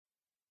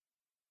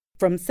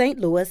from St.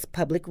 Louis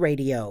Public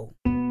Radio.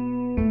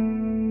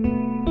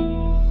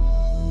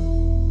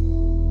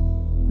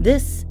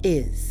 This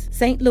is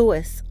St.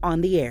 Louis on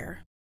the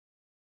Air.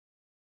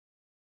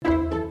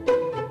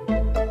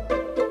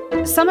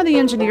 Some of the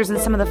engineers and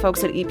some of the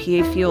folks at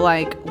EPA feel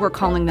like we're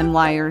calling them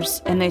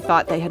liars, and they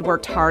thought they had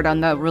worked hard on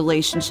the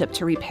relationship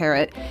to repair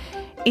it.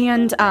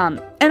 And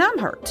I'm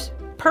hurt,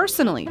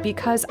 personally,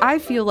 because I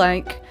feel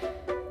like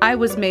I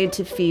was made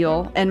to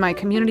feel, and my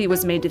community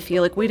was made to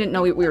feel like we didn't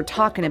know what we were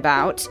talking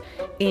about.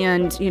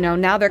 And,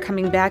 now they're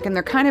coming back, and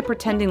they're kind of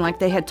pretending like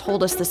they had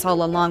told us this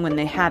all along when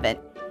they haven't.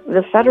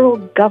 The federal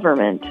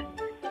government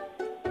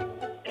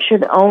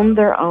should own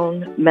their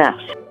own mess.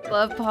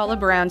 Love Paula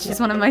Brown. She's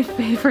one of my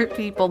favorite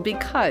people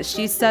because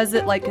she says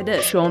it like it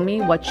is. Show me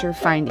what you're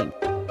finding.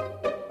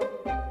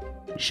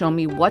 Show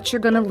me what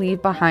you're going to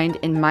leave behind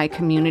in my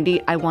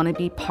community. I want to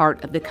be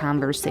part of the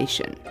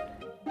conversation.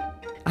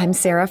 I'm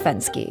Sarah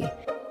Fenske.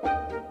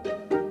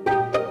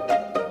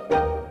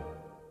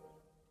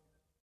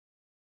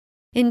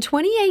 In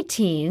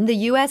 2018, the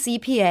U.S.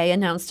 EPA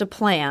announced a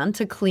plan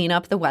to clean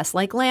up the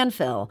Westlake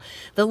landfill.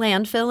 The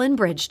landfill in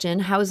Bridgeton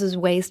houses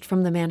waste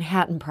from the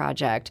Manhattan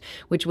Project,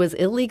 which was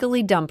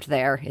illegally dumped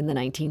there in the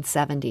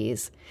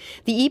 1970s.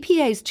 The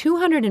EPA's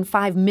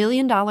 $205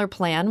 million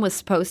plan was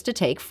supposed to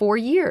take 4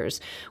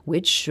 years,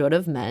 which should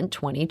have meant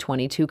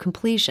 2022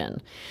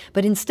 completion.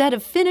 But instead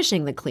of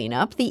finishing the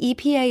cleanup, the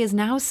EPA is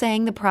now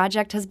saying the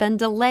project has been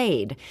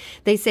delayed.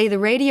 They say the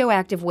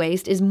radioactive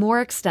waste is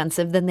more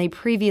extensive than they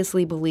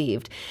previously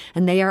believed,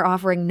 and they are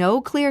offering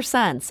no clear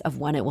sense of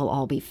when it will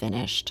all be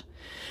finished.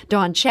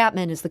 Dawn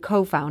Chapman is the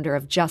co-founder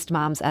of Just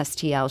Moms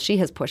STL. She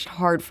has pushed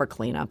hard for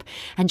cleanup,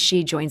 and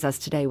she joins us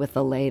today with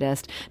the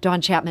latest.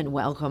 Dawn Chapman,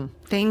 welcome.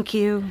 Thank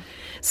you.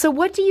 So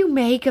what do you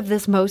make of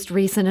this most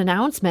recent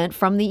announcement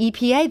from the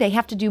EPA? They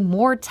have to do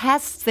more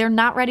tests. They're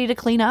not ready to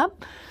clean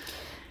up?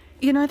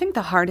 I think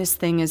the hardest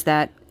thing is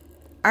that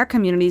our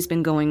community's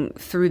been going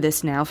through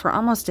this now for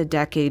almost a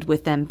decade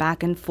with them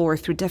back and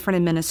forth through different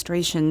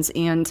administrations,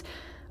 and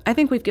I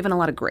think we've given a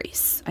lot of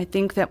grace. I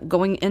think that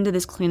going into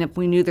this cleanup,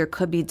 we knew there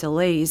could be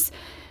delays,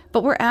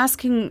 but we're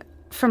asking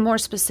for more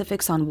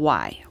specifics on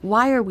why.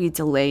 Why are we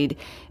delayed?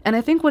 And I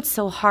think what's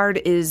so hard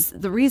is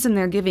the reason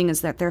they're giving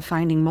is that they're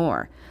finding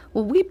more.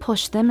 Well, we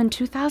pushed them in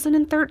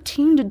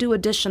 2013 to do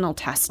additional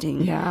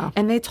testing. Yeah.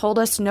 And they told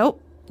us,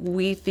 nope,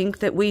 we think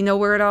that we know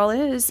where it all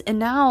is. And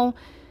now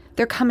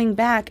they're coming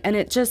back, and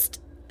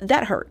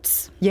that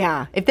hurts.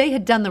 Yeah. If they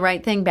had done the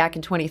right thing back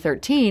in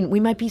 2013, we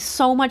might be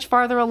so much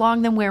farther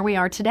along than where we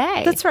are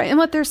today. That's right. And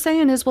what they're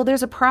saying is, well,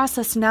 there's a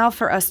process now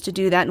for us to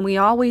do that. And we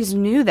always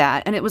knew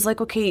that. And it was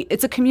like, okay,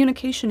 it's a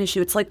communication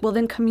issue. It's like, well,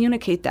 then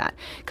communicate that.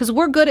 Because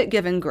we're good at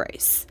giving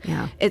grace.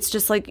 Yeah. It's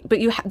just like, but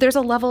there's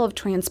a level of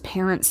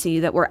transparency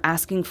that we're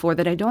asking for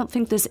that I don't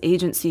think this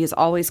agency is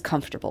always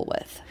comfortable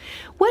with.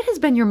 What has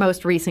been your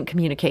most recent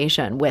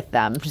communication with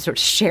them? Sort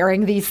of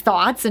sharing these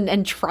thoughts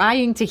and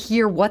trying to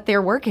hear what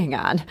they're working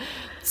on.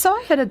 So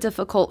I had a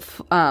difficult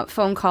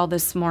phone call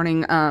this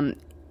morning,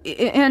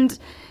 and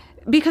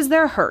because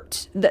they're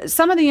hurt.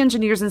 Some of the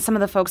engineers and some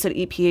of the folks at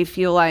EPA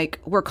feel like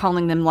we're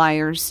calling them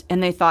liars,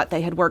 and they thought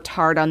they had worked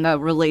hard on the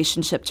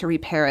relationship to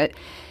repair it.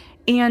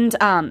 And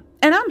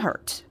I'm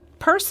hurt,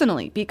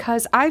 personally,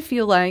 because I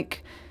feel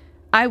like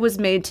I was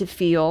made to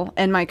feel,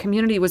 and my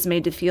community was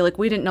made to feel like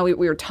we didn't know what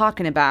we were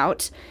talking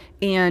about.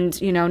 And,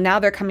 now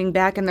they're coming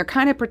back, and they're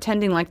kind of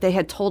pretending like they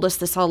had told us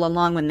this all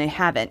along when they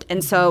haven't.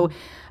 And so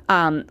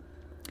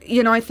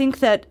I think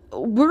that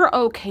we're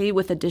okay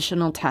with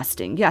additional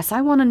testing. Yes,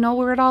 I want to know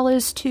where it all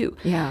is, too.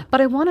 Yeah. But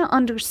I want to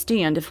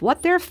understand if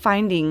what they're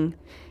finding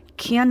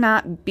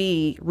cannot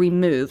be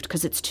removed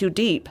because it's too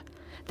deep,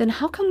 then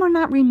how come we're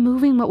not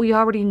removing what we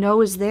already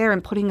know is there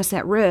and putting us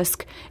at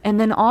risk and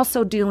then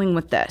also dealing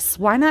with this?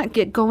 Why not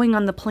get going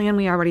on the plan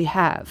we already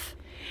have?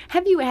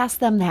 Have you asked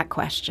them that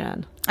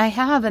question? I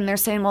have, and they're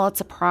saying, well,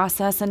 it's a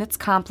process and it's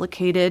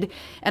complicated.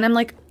 And I'm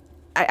like,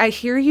 I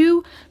hear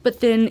you,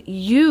 but then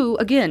you,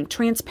 again,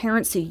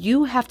 transparency,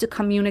 you have to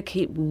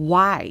communicate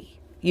why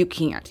you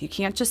can't. You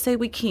can't just say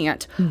we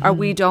can't or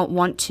we don't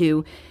want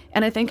to.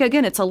 And I think,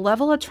 again, it's a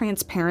level of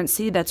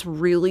transparency that's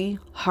really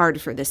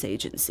hard for this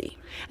agency.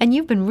 And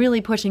you've been really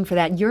pushing for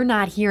that. You're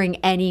not hearing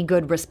any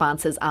good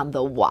responses on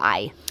the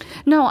why.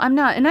 No, I'm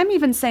not. And I'm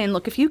even saying,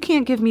 look, if you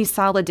can't give me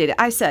solid data,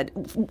 I said,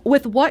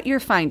 with what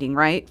you're finding,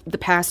 right, the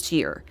past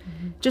year,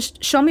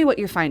 just show me what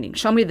you're finding.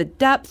 Show me the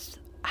depth.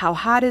 How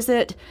hot is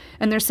it?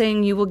 And they're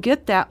saying you will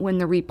get that when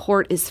the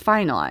report is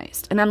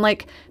finalized. And I'm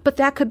like, but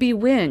that could be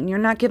when. You're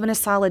not giving a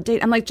solid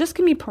date. I'm like, just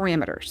give me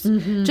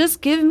parameters. Just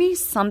give me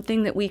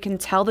something that we can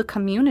tell the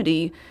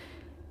community,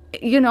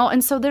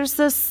 And so there's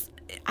this,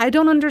 I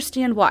don't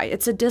understand why.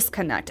 It's a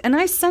disconnect. And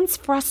I sense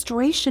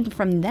frustration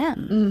from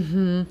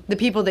them. The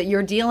people that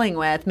you're dealing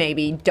with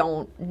maybe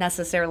don't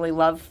necessarily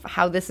love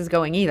how this is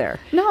going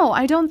either. No,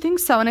 I don't think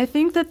so. And I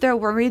think that they're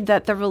worried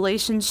that the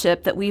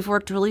relationship that we've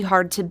worked really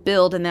hard to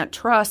build and that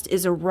trust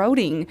is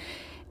eroding.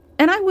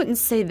 And I wouldn't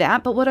say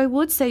that, but what I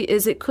would say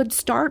is it could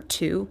start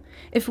to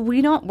if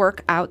we don't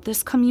work out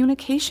this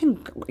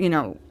communication,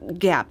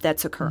 gap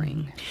that's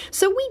occurring.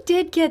 So we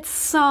did get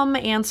some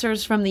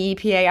answers from the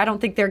EPA. I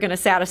don't think they're going to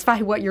satisfy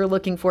what you're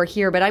looking for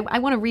here, but I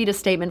want to read a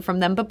statement from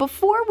them. But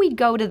before we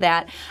go to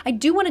that, I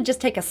do want to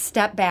just take a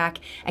step back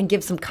and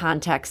give some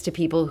context to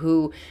people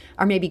who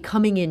are maybe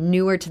coming in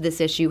newer to this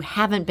issue,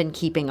 haven't been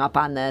keeping up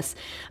on this.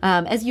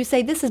 As you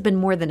say, this has been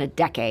more than a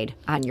decade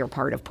on your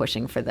part of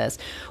pushing for this.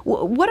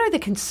 What are the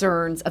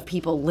concerns of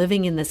people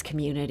living in this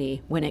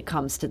community when it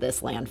comes to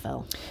this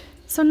landfill?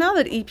 So now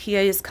that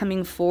EPA is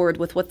coming forward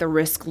with what the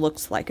risk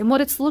looks like and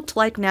what it's looked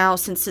like now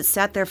since it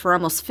sat there for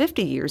almost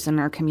 50 years in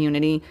our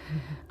community,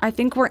 I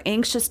think we're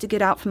anxious to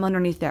get out from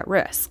underneath that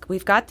risk.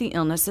 We've got the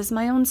illnesses.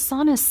 My own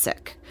son is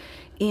sick.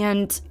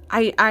 And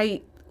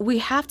we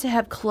have to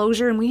have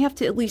closure, and we have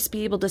to at least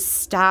be able to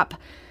stop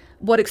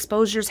what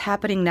exposure is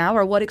happening now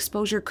or what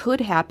exposure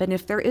could happen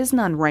if there is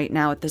none right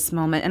now at this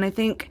moment. And I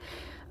think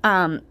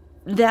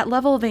that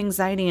level of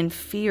anxiety and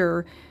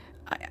fear,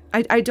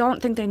 I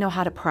don't think they know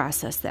how to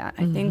process that.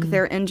 I think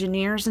they're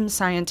engineers and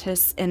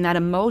scientists, in that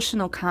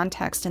emotional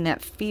context and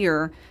that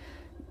fear,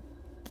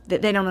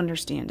 that they don't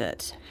understand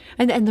it.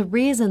 And the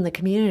reason the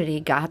community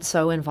got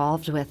so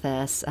involved with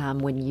this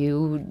when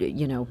you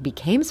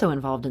became so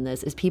involved in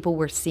this is people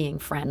were seeing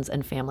friends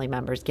and family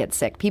members get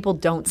sick. People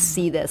don't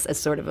see this as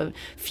sort of a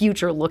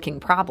future-looking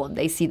problem.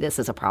 They see this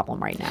as a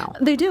problem right now.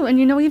 They do. And,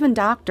 even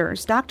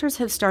doctors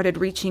have started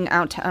reaching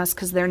out to us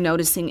because they're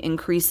noticing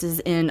increases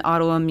in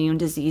autoimmune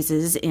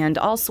diseases and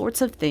all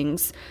sorts of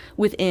things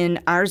within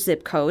our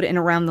zip code and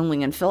around the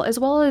landfill, as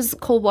well as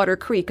Coldwater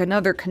Creek,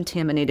 another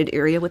contaminated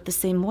area with the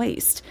same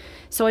waste.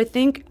 So I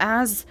think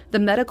as the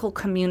medical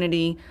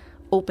community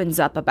opens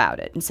up about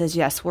it and says,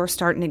 yes, we're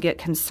starting to get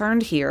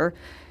concerned here,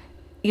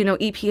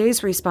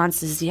 EPA's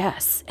response is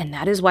yes. And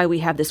that is why we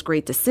have this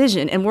great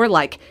decision. And we're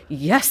like,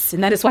 yes.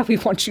 And that is why we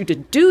want you to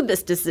do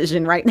this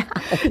decision right now.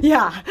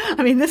 Yeah.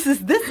 I mean, this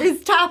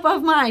is top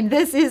of mind.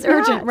 This is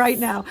urgent right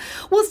now.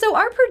 Well, so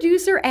our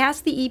producer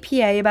asked the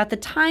EPA about the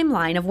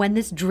timeline of when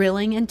this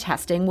drilling and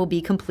testing will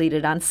be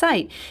completed on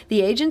site.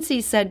 The agency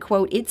said,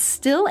 quote, it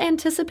still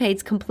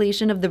anticipates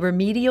completion of the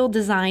remedial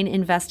design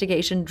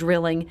investigation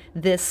drilling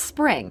this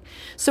spring.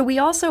 So we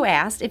also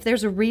asked if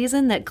there's a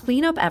reason that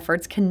cleanup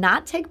efforts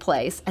cannot take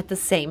place at the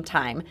same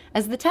time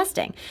as the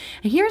testing.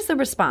 And here's the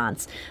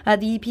response.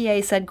 The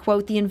EPA said,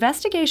 quote, the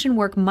investigation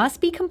work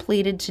must be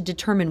completed to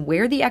determine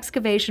where the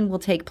excavation will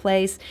take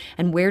place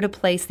and where to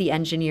place the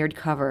engineered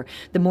cover.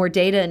 The more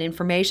data and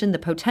information the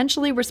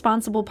potentially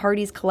responsible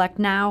parties collect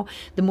now,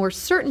 the more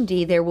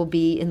certainty there will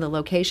be in the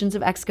locations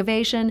of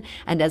excavation,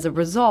 and as a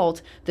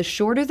result, the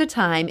shorter the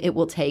time it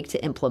will take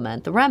to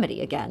implement the remedy.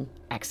 Again,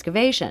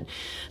 excavation.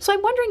 So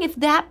I'm wondering if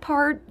that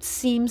part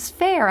seems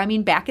fair. I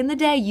mean, back in the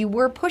day, you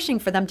were pushing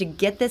for them to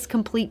get this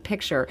complete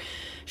picture.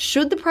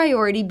 Should the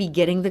priority be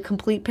getting the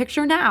complete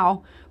picture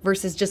now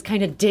versus just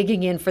kind of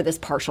digging in for this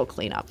partial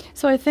cleanup?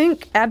 So I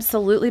think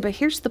absolutely, but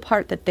here's the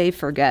part that they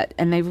forget,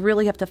 and they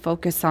really have to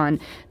focus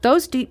on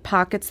those deep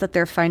pockets that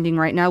they're finding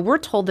right now. We're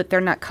told that they're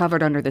not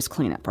covered under this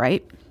cleanup,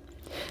 right?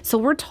 So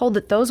we're told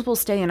that those will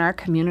stay in our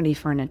community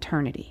for an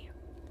eternity.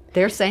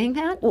 They're saying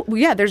that? Well,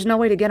 yeah, there's no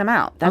way to get them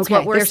out. That's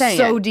what we're saying.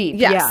 They're so deep.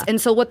 Yes. Yeah. And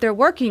so what they're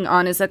working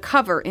on is a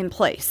cover in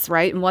place,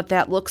 right? And what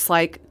that looks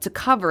like to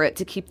cover it,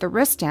 to keep the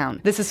risk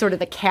down. This is sort of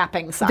the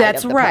capping side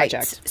That's of the right.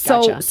 project.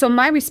 Gotcha. So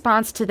my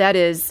response to that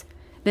is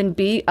then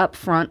be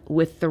upfront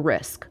with the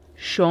risk.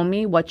 Show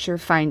me what you're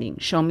finding.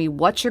 Show me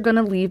what you're going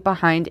to leave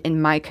behind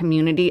in my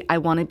community. I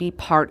want to be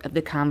part of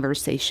the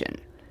conversation.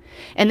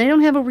 And they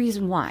don't have a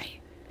reason why.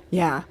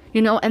 Yeah.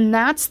 And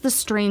that's the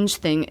strange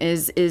thing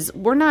is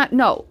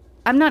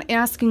I'm not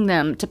asking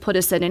them to put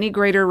us at any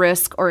greater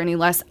risk or any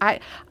less.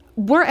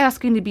 We're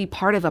asking to be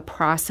part of a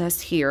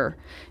process here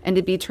and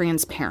to be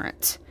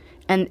transparent.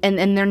 And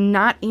they're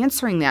not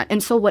answering that.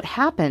 And so what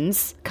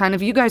happens, kind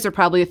of you guys are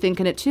probably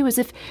thinking it too, is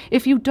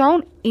if you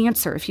don't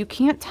answer, if you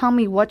can't tell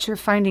me what you're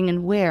finding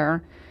and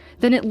where,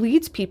 then it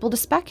leads people to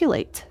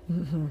speculate.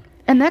 Mm-hmm.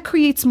 And that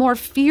creates more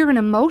fear and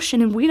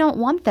emotion, and we don't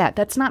want that.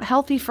 That's not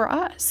healthy for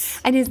us.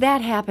 And is that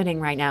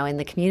happening right now in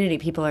the community?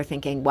 People are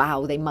thinking,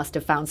 wow, they must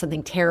have found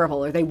something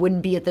terrible, or they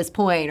wouldn't be at this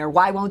point, or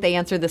why won't they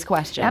answer this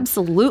question?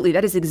 Absolutely.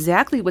 That is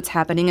exactly what's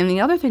happening. And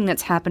the other thing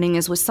that's happening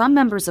is with some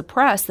members of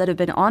press that have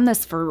been on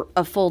this for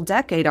a full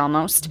decade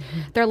almost,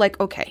 they're like,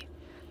 okay,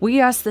 we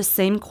asked the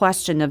same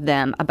question of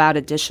them about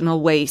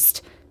additional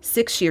waste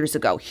 6 years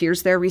ago.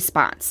 Here's their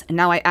response. And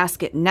now I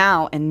ask it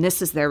now, and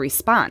this is their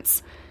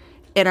response.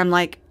 And I'm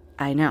like,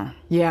 I know.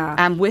 Yeah.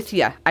 I'm with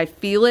you. I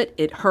feel it.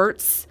 It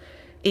hurts.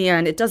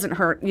 And it doesn't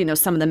hurt,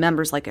 some of the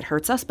members like it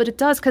hurts us, but it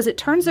does because it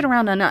turns it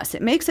around on us.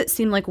 It makes it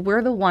seem like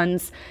we're the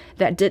ones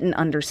that didn't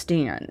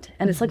understand.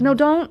 And it's like, no,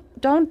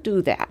 don't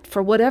do that.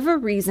 For whatever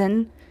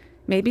reason,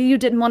 maybe you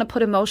didn't want to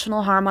put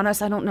emotional harm on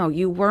us. I don't know.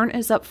 You weren't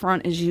as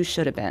upfront as you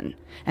should have been.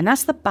 And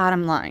that's the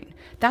bottom line.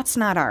 That's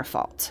not our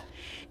fault.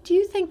 Do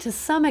you think to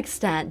some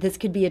extent this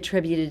could be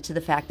attributed to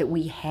the fact that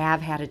we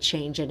have had a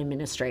change in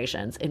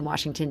administrations in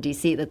Washington,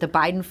 D.C., that the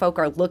Biden folk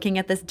are looking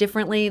at this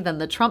differently than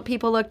the Trump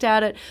people looked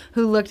at it,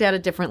 who looked at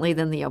it differently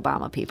than the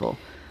Obama people?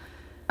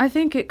 I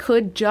think it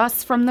could,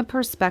 just from the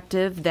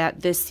perspective that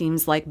this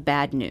seems like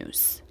bad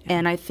news. Yeah.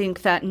 And I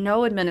think that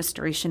no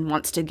administration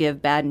wants to give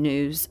bad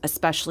news,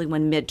 especially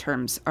when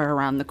midterms are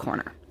around the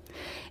corner.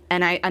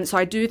 And so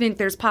I do think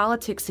there's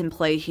politics in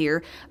play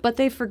here, but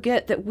they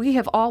forget that we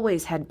have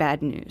always had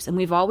bad news, and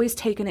we've always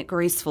taken it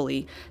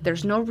gracefully.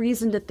 There's no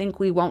reason to think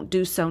we won't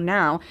do so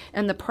now,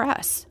 and the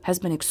press has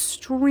been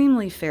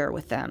extremely fair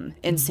with them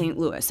in St.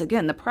 Louis.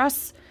 Again, the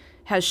press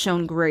has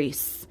shown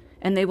grace,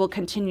 and they will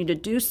continue to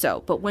do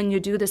so. But when you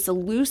do this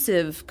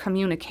elusive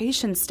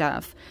communication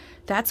stuff,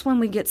 that's when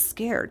we get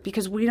scared,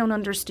 because we don't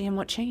understand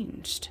what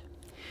changed.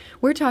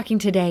 We're talking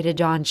today to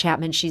Dawn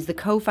Chapman. She's the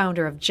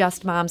co-founder of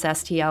Just Moms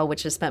STL,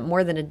 which has spent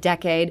more than a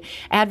decade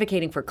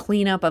advocating for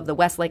cleanup of the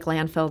Westlake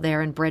landfill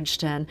there in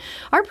Bridgeton.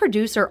 Our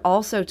producer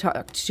also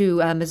talked to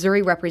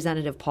Missouri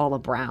Representative Paula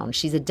Brown.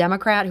 She's a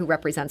Democrat who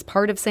represents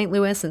part of St.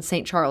 Louis and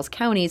St. Charles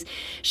counties.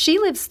 She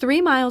lives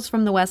 3 miles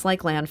from the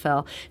Westlake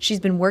landfill.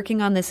 She's been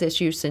working on this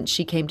issue since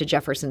she came to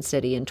Jefferson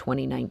City in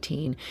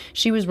 2019.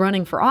 She was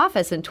running for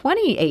office in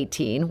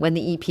 2018 when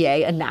the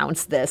EPA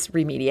announced this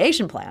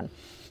remediation plan.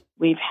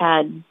 We've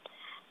had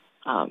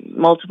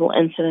multiple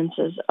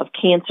incidences of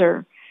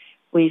cancer.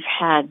 We've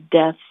had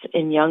deaths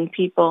in young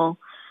people.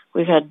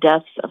 We've had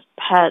deaths of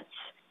pets.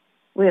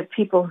 We have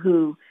people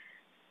who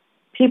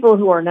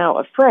are now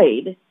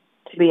afraid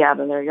to be out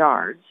in their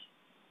yards.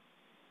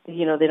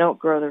 You know, they don't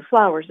grow their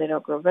flowers. They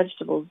don't grow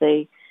vegetables.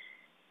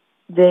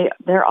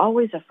 They're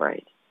always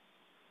afraid.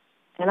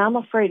 And I'm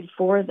afraid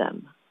for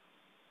them.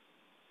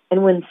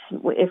 And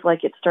if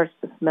it starts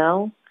to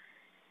smell,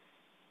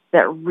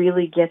 that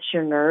really gets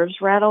your nerves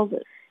rattled.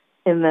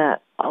 In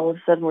that all of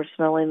a sudden we're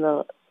smelling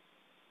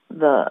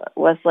the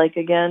Westlake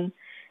again.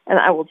 And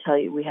I will tell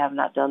you, we have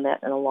not done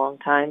that in a long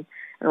time.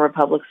 And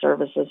Republic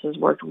Services has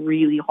worked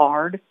really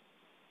hard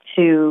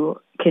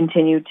to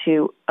continue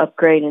to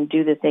upgrade and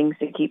do the things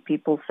to keep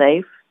people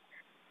safe.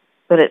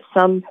 But at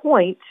some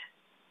point,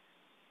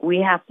 we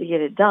have to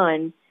get it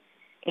done.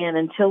 And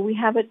until we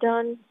have it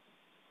done,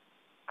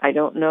 I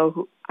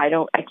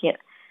can't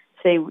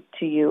say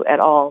to you at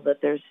all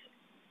that there's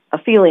a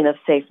feeling of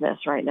safeness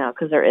right now,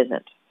 because there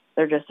isn't.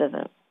 There just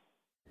isn't.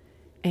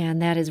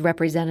 And that is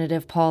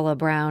Representative Paula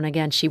Brown.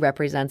 Again, she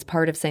represents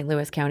part of St.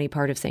 Louis County,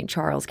 part of St.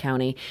 Charles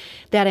County.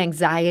 That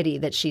anxiety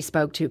that she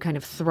spoke to kind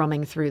of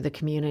thrumming through the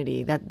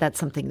community, that's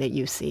something that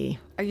you see.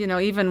 You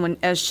know, even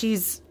as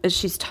she's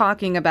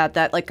talking about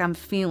that, I'm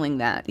feeling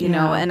that, you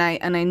know, and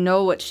I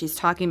know what she's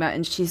talking about,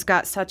 and she's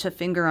got such a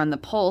finger on the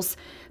pulse.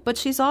 But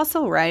she's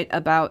also right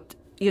about,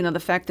 you know, the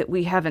fact that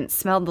we haven't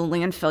smelled the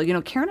landfill. You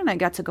know, Karen and I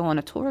got to go on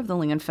a tour of the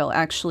landfill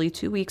actually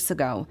 2 weeks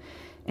ago.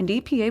 And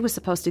EPA was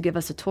supposed to give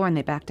us a tour, and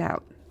they backed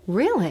out.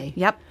 Really?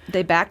 Yep.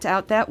 They backed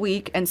out that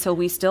week, and so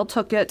we still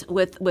took it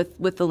with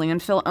the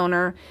landfill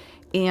owner.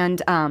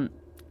 And,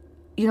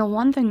 you know,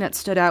 one thing that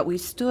stood out, we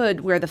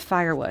stood where the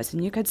fire was,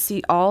 and you could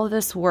see all of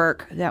this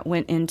work that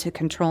went into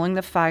controlling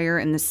the fire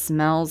and the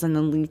smells and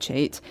the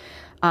leachate.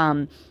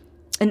 And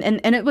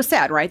it was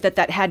sad, right,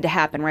 that had to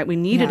happen, right? We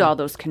needed all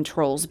those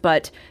controls,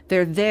 but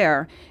they're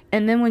there.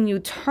 And then when you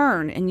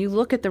turn and you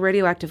look at the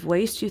radioactive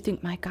waste, you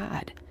think, my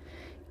God,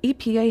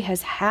 EPA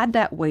has had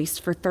that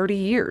waste for 30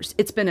 years.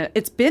 It's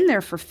been there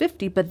for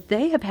 50, but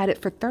they have had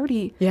it for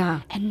 30.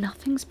 Yeah. And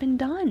nothing's been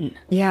done.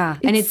 Yeah.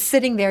 And it's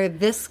sitting there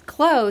this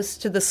close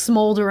to the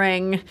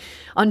smoldering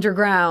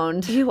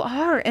underground. You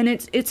are. And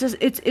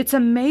it's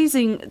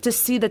amazing to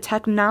see the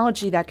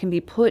technology that can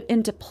be put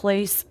into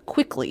place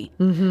quickly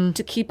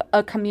to keep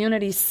a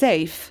community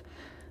safe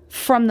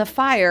from the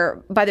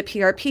fire by the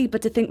PRP.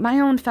 But to think my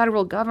own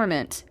federal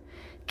government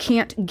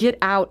can't get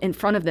out in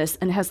front of this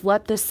and has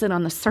let this sit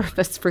on the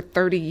surface for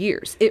 30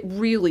 years. It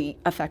really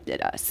affected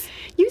us.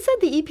 You said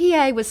the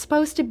EPA was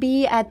supposed to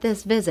be at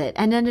this visit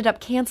and ended up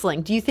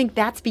canceling. Do you think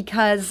that's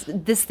because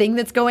this thing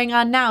that's going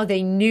on now,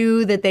 they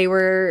knew that they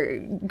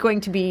were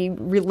going to be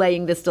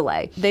relaying this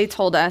delay? They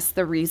told us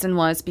the reason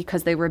was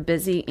because they were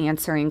busy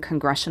answering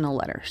congressional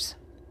letters.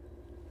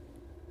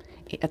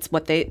 That's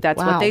what they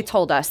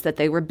told us, that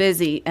they were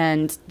busy,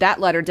 and that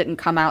letter didn't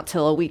come out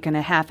till a week and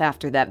a half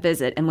after that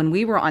visit. And when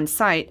we were on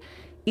site,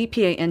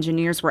 EPA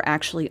engineers were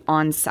actually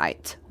on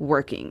site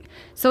working.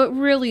 So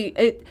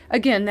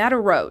again, that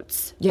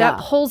erodes. Yeah.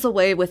 That pulls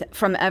away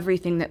from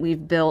everything that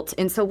we've built.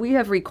 And so we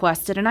have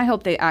requested, and I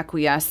hope they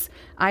acquiesce.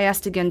 I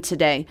asked again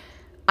today,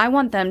 I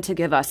want them to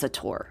give us a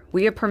tour.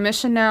 We have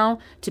permission now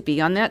to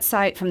be on that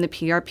site from the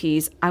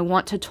PRPs. I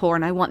want to tour,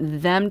 and I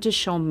want them to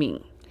show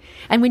me.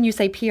 And when you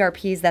say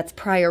PRPs, that's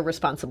prior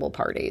responsible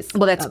parties.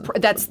 Well,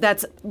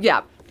 that's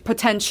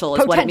Potential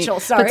is what it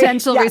means. Sorry.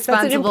 Potential yes,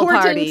 responsible that's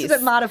an parties.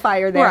 important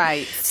modifier there.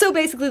 Right. So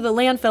basically the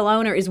landfill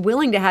owner is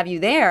willing to have you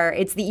there.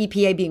 It's the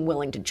EPA being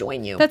willing to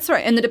join you. That's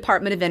right. And the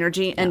Department of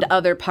Energy and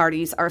other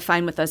parties are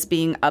fine with us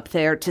being up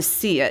there to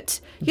see it.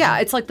 Yeah,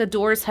 it's like the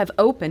doors have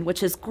opened,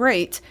 which is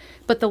great.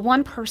 But the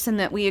one person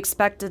that we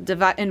expected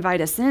to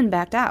invite us in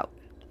backed out.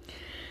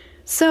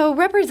 So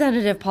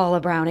Representative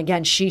Paula Brown,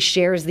 again, she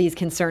shares these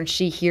concerns.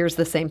 She hears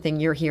the same thing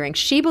you're hearing.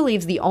 She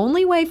believes the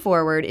only way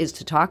forward is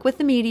to talk with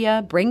the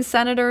media, bring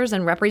senators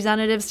and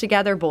representatives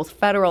together, both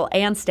federal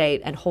and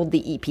state, and hold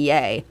the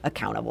EPA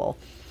accountable.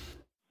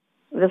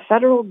 The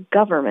federal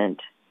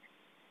government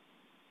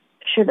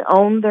should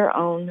own their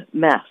own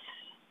mess.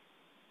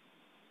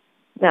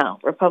 Now,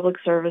 Republic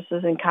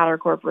Services and Cotter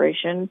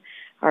Corporation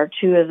are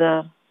two of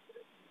the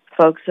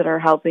folks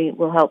that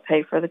will help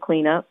pay for the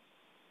cleanup,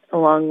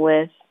 along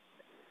with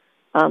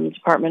the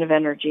Department of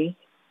Energy.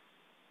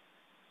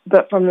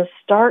 But from the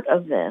start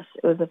of this,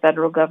 it was the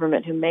federal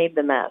government who made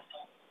the mess.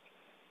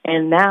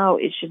 And now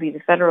it should be the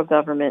federal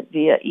government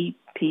via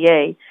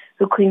EPA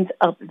who cleans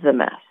up the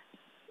mess.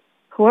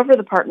 Whoever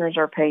the partners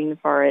are paying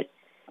for it,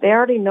 they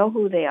already know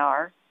who they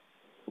are.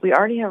 We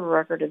already have a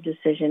record of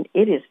decision.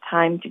 It is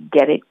time to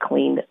get it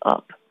cleaned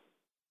up.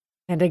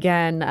 And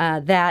again,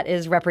 that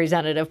is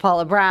Representative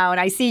Paula Brown.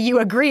 I see you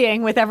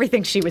agreeing with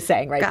everything she was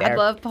saying right there. I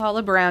love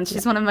Paula Brown.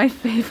 She's one of my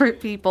favorite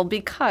people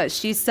because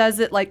she says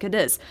it like it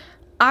is.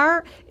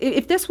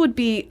 If this would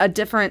be a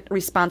different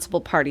responsible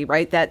party,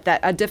 right, that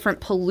a different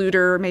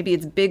polluter, maybe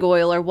it's big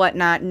oil or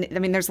whatnot. I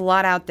mean, there's a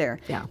lot out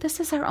there. Yeah. This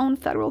is our own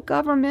federal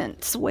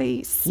government's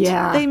waste.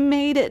 Yeah. They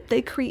made it.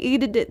 They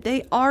created it.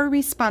 They are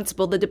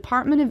responsible. The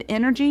Department of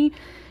Energy,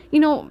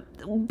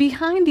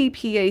 behind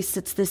EPA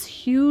sits this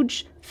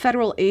huge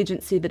federal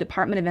agency, the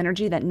Department of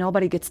Energy, that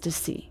nobody gets to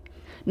see.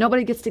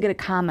 Nobody gets to get a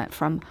comment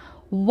from.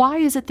 Why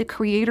is it the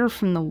creator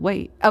from the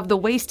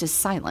waste is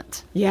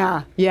silent?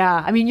 Yeah.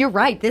 I mean, you're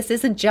right. This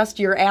isn't just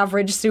your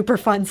average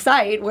Superfund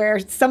site where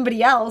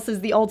somebody else is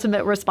the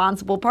ultimate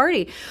responsible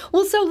party.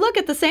 Well, so look,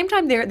 at the same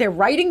time, they're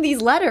writing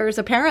these letters,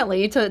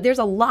 apparently, there's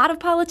a lot of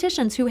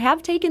politicians who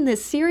have taken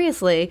this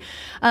seriously.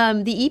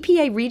 The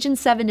EPA Region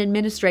 7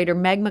 Administrator,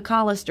 Meg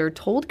McAllister,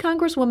 told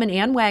Congresswoman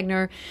Ann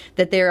Wagner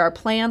that there are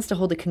plans to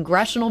hold a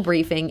congressional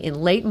briefing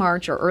in late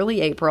March or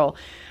early April.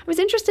 I was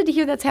interested to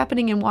hear that's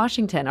happening in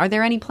Washington. Are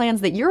there any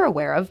plans that you're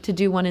aware of to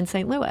do one in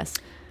St. Louis?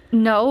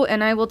 No,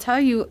 and I will tell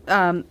you,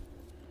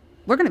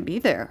 we're going to be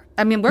there.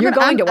 I mean, You're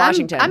going to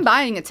Washington. I'm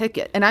buying a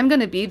ticket, and I'm going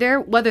to be there.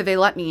 Whether they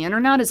let me in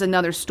or not is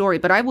another story,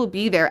 but I will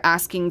be there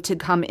asking to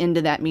come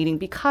into that meeting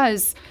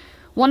because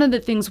one of the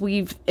things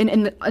we've,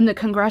 in the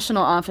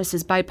congressional office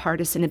is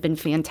bipartisan, have been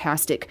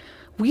fantastic.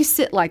 We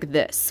sit like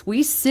this.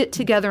 We sit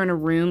together in a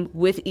room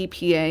with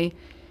EPA.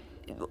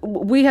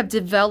 We have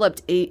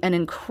developed an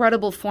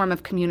incredible form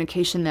of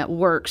communication that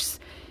works.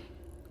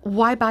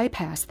 Why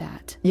bypass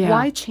that? Yeah.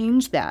 Why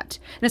change that?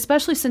 And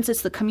especially since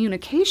it's the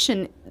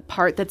communication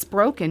part that's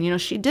broken.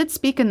 She did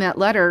speak in that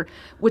letter,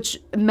 which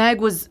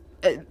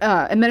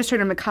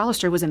Administrator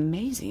McAllister was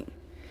amazing.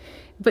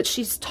 But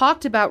she's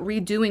talked about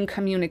redoing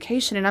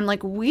communication, and I'm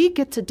like, we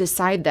get to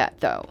decide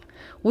that, though.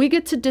 We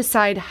get to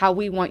decide how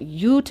we want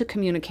you to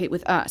communicate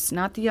with us,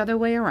 not the other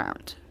way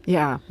around.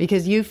 Yeah,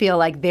 because you feel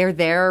like they're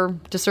there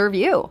to serve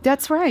you.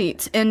 That's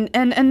right. And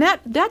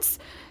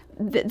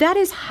that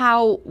is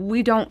how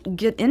we don't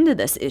get into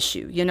this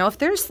issue.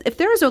 If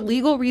there's a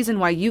legal reason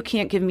why you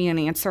can't give me an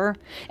answer,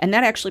 and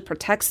that actually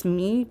protects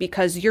me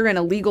because you're in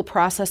a legal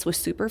process with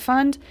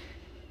Superfund,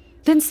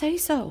 then say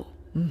so.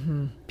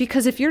 Mm-hmm.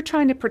 Because if you're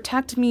trying to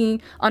protect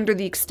me under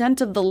the extent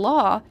of the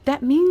law,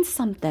 that means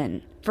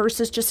something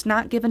versus just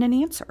not giving an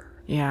answer.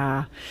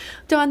 Yeah.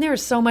 Dawn, there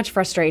is so much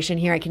frustration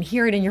here. I can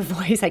hear it in your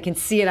voice. I can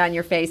see it on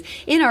your face.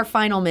 In our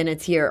final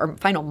minutes here, or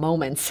final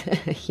moments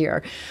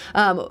here,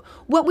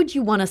 what would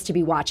you want us to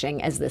be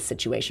watching as this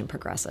situation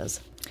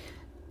progresses?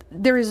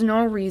 There is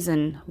no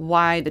reason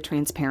why the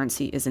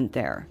transparency isn't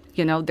there.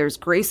 There's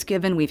grace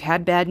given. We've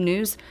had bad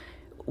news.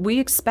 We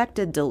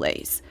expected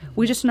delays.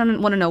 We just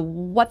want to know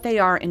what they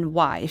are and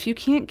why. If you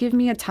can't give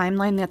me a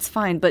timeline, that's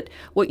fine. But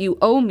what you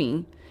owe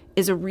me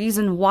is a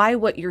reason why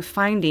what you're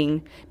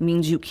finding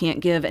means you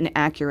can't give an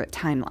accurate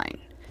timeline.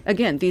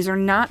 Again, these are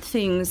not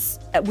things,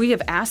 we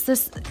have asked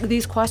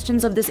these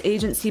questions of this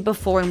agency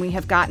before and we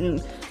have gotten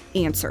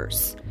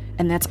answers.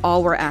 And that's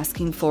all we're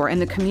asking for.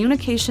 And the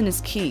communication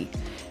is key.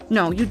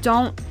 No, you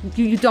don't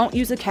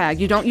use a CAG.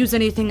 You don't use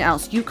anything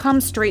else. You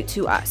come straight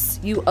to us.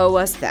 You owe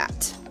us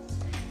that.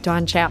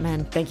 Dawn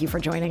Chapman, thank you for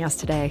joining us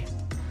today.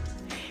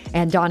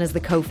 And Dawn is the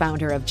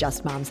co-founder of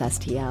Just Moms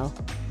STL.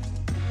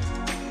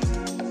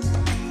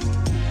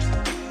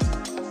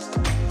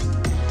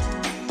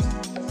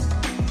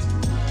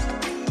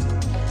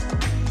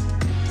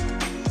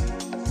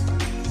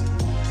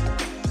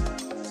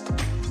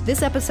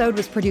 This episode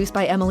was produced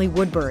by Emily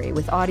Woodbury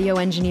with audio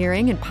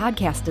engineering and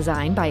podcast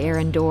design by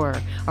Aaron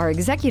Dorr. Our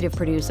executive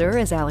producer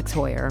is Alex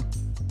Hoyer.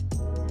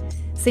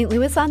 St.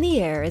 Louis on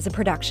the Air is a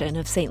production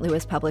of St.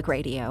 Louis Public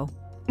Radio.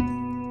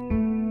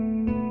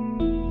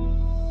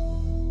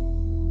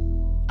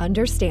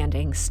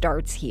 Understanding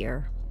starts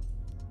here.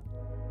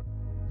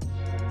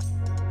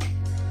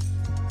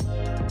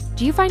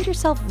 Do you find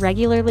yourself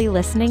regularly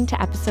listening to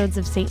episodes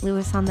of St.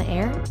 Louis on the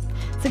Air?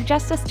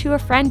 Suggest us to a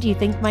friend you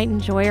think might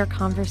enjoy our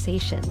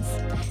conversations.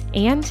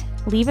 And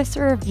leave us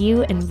a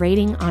review and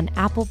rating on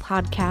Apple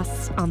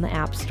Podcasts on the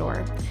App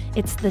Store.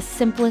 It's the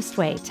simplest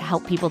way to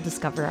help people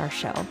discover our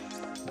show.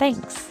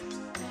 Thanks.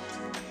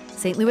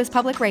 St. Louis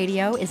Public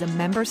Radio is a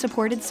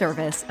member-supported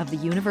service of the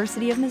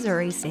University of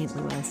Missouri St.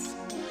 Louis.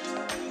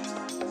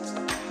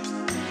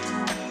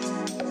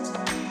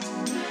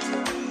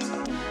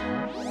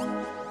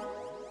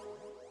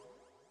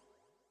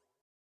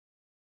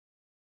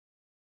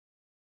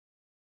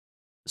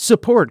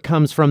 Support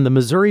comes from the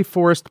Missouri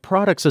Forest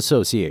Products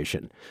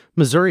Association.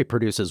 Missouri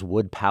produces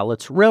wood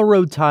pallets,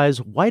 railroad ties,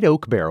 white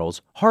oak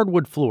barrels,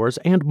 hardwood floors,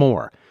 and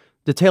more.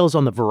 Details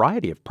on the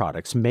variety of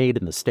products made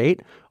in the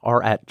state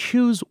are at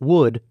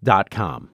choosewood.com.